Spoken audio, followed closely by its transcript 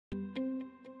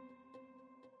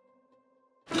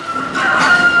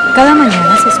Cada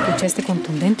mañana se escucha este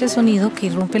contundente sonido que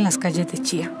irrumpe en las calles de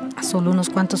Chía, a solo unos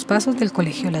cuantos pasos del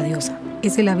Colegio La Diosa.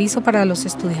 Es el aviso para los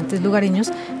estudiantes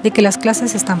lugareños de que las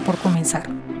clases están por comenzar.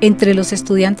 Entre los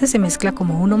estudiantes se mezcla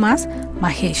como uno más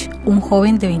Mahesh, un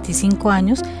joven de 25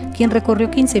 años, quien recorrió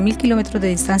 15.000 kilómetros de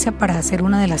distancia para hacer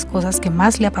una de las cosas que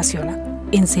más le apasiona,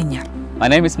 enseñar. My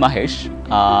name is Mahesh.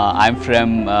 I'm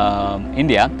from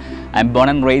India. I'm born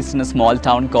and raised in a small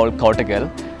town called Conoce.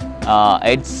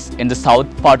 It's in the south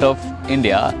part of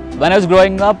India. When I was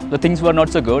growing up, the things were not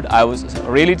so good. I was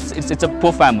really, it's a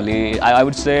poor family. I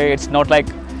would say it's not like,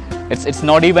 it's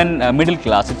not even middle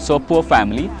class. It's so poor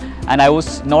family, and I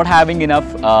was not having enough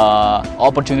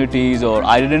opportunities, or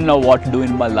I didn't know what to do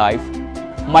in my life.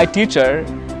 My teacher,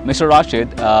 Mr. Rashid,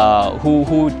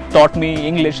 who taught me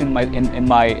English in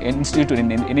my institute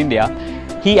in India,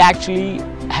 he actually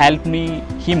helped me.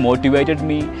 He motivated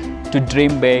me to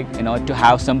dream big, to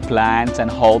have some plans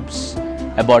and hopes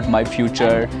about my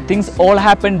future. Things all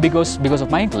happened because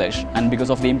of my English and because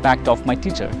of the impact of my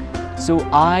teacher. So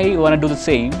I want to do the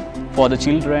same for the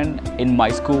children in my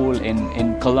school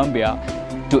in Colombia,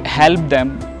 to help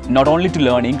them not only to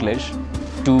learn English,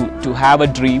 to have a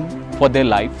dream for their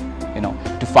life,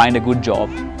 to find a good job,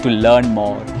 to learn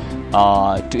more,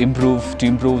 to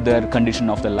improve their condition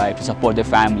of their life, to support their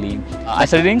family. I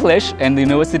studied English in the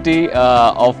University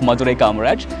of Madurai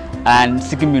Kamaraj and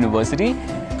Sikkim University.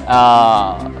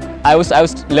 I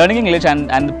was learning English,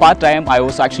 and part time I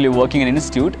was actually working in an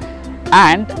institute,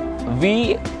 and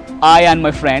I and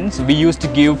my friends, we used to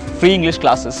give free English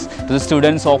classes to the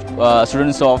students of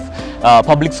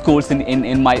public schools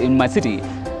in my city.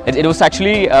 It was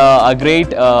actually a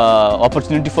great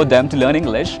opportunity for them to learn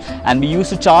English, and we used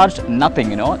to charge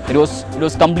nothing. It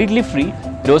was completely free.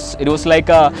 It was like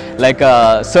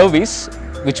a service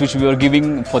which we were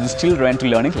giving for these children to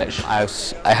learn English.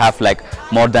 I have like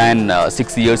more than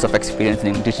 6 years of experience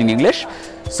in teaching English.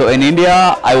 So in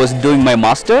India, I was doing my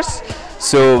masters.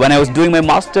 So when I was doing my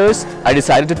masters, I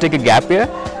decided to take a gap year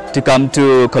to come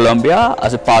to Colombia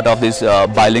as a part of this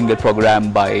bilingual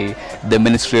program by the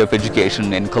Ministry of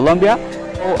Education in Colombia.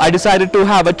 So I decided to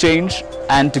have a change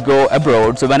and to go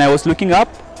abroad. So when I was looking up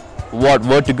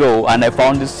where to go, and I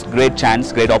found this great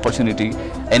chance, great opportunity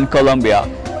in Colombia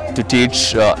to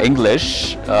teach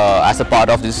English as a part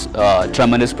of this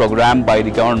tremendous program by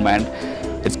the government.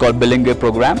 It's called bilingual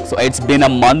program. So it's been a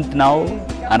month now,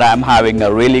 and I'm having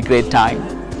a really great time.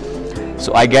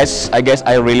 So I guess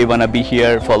I really want to be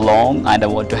here for long, and I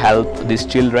want to help these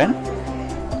children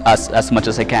as much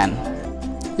as I can.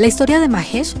 La historia de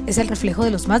Mahesh es el reflejo de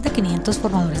los más de 500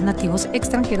 formadores nativos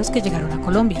extranjeros que llegaron a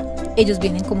Colombia. Ellos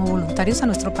vienen como voluntarios a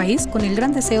nuestro país con el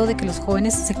gran deseo de que los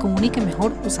jóvenes se comuniquen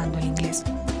mejor usando el inglés.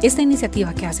 Esta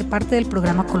iniciativa, que hace parte del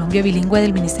programa Colombia Bilingüe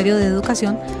del Ministerio de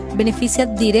Educación, beneficia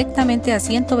directamente a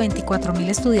 124.000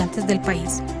 estudiantes del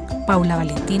país. Paula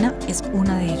Valentina es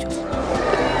una de ellos.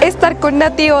 Estar con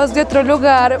nativos de otro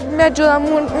lugar me ha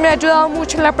ayudado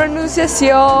mucho en la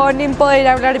pronunciación, en poder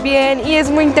hablar bien, y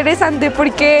es muy interesante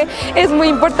porque es muy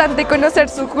importante conocer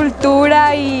su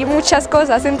cultura y muchas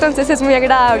cosas, entonces es muy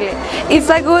agradable. It's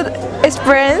a good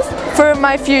experience for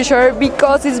my future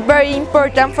because it's very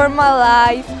important for my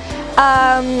life.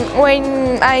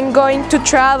 When I'm going to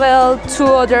travel to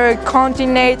other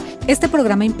continents. Este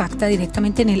programa impacta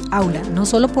directamente en el aula, no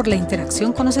solo por la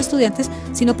interacción con los estudiantes,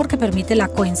 sino porque permite la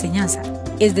coenseñanza.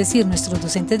 Es decir, nuestros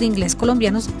docentes de inglés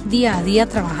colombianos día a día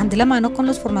trabajan de la mano con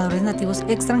los formadores nativos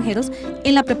extranjeros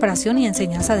en la preparación y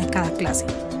enseñanza de cada clase.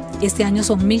 Este año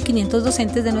son 1.500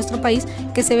 docentes de nuestro país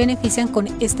que se benefician con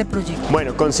este proyecto.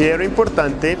 Bueno, considero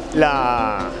importante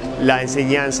la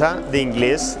enseñanza de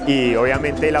inglés y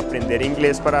obviamente el aprender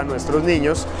inglés para nuestros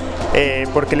niños,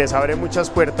 porque les abre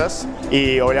muchas puertas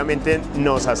y obviamente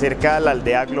nos acerca a la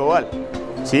aldea global.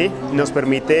 ¿Sí? Nos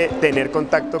permite tener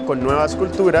contacto con nuevas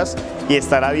culturas y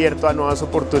estar abierto a nuevas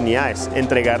oportunidades,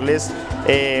 entregarles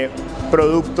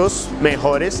productos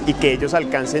mejores y que ellos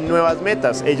alcancen nuevas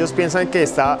metas. Ellos piensan que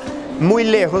está muy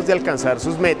lejos de alcanzar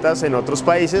sus metas en otros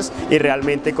países, y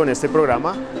realmente con este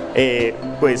programa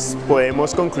pues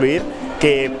podemos concluir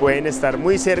que pueden estar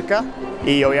muy cerca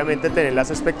y obviamente tener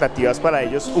las expectativas para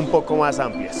ellos un poco más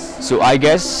amplias. So I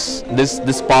guess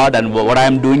this part and what I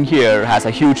am doing here has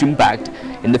a huge impact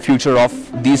in the future of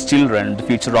these children, the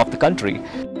future of the country.